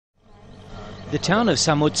The town of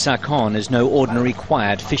Samut Sakhon is no ordinary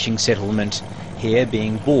quiet fishing settlement. Here,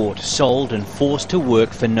 being bought, sold and forced to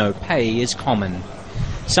work for no pay is common.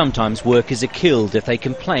 Sometimes workers are killed if they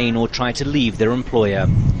complain or try to leave their employer.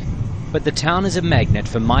 But the town is a magnet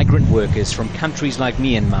for migrant workers from countries like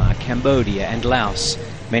Myanmar, Cambodia and Laos,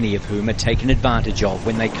 many of whom are taken advantage of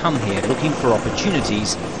when they come here looking for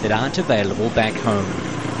opportunities that aren't available back home.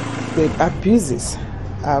 The abuses.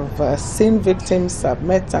 I've seen victims, I've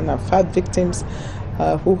met and I've had victims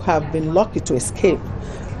who have been lucky to escape.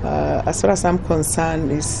 As far as I'm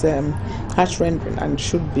concerned, it's heart-rending and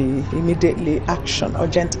should be immediately action,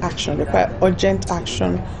 urgent action, require urgent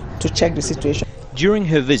action to check the situation. During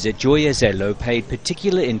her visit, Joy Azelo paid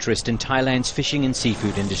particular interest in Thailand's fishing and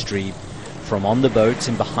seafood industry. From on the boats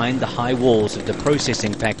and behind the high walls of the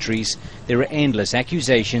processing factories, there are endless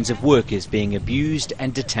accusations of workers being abused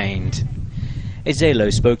and detained.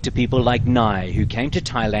 Azelo spoke to people like Nai, who came to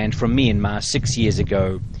Thailand from Myanmar 6 years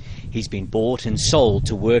ago. He's been bought and sold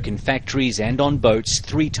to work in factories and on boats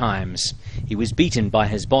 3 times. He was beaten by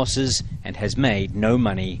his bosses and has made no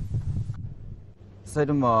money.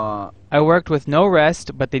 I worked with no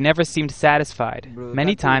rest, but they never seemed satisfied.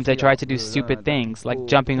 Many times I tried to do stupid things, like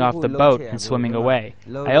jumping off the boat and swimming away.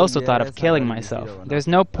 I also thought of killing myself. There's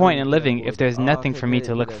no point in living if there's nothing for me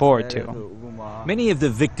to look forward to. Many of the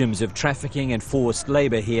victims of trafficking and forced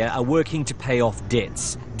labour here are working to pay off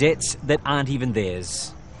debts that aren't even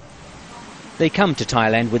theirs. They come to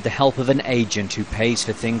Thailand with the help of an agent who pays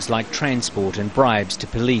for things like transport and bribes to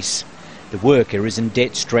police. The worker is in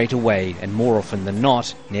debt straight away and more often than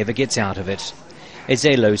not never gets out of it.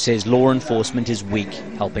 Azelo says law enforcement is weak,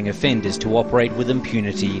 helping offenders to operate with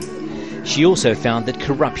impunity. She also found that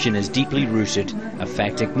corruption is deeply rooted, a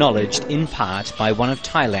fact acknowledged in part by one of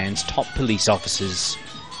Thailand's top police officers.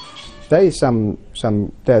 There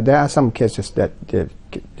are some cases that the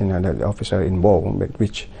officer involved,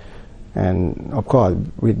 and of course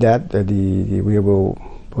with that we will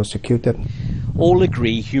prosecute them. All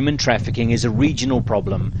agree human trafficking is a regional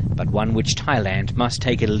problem, but one which Thailand must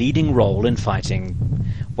take a leading role in fighting.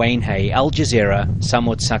 Wayne Hay, Al Jazeera,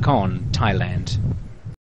 Samut Sakhon, Thailand.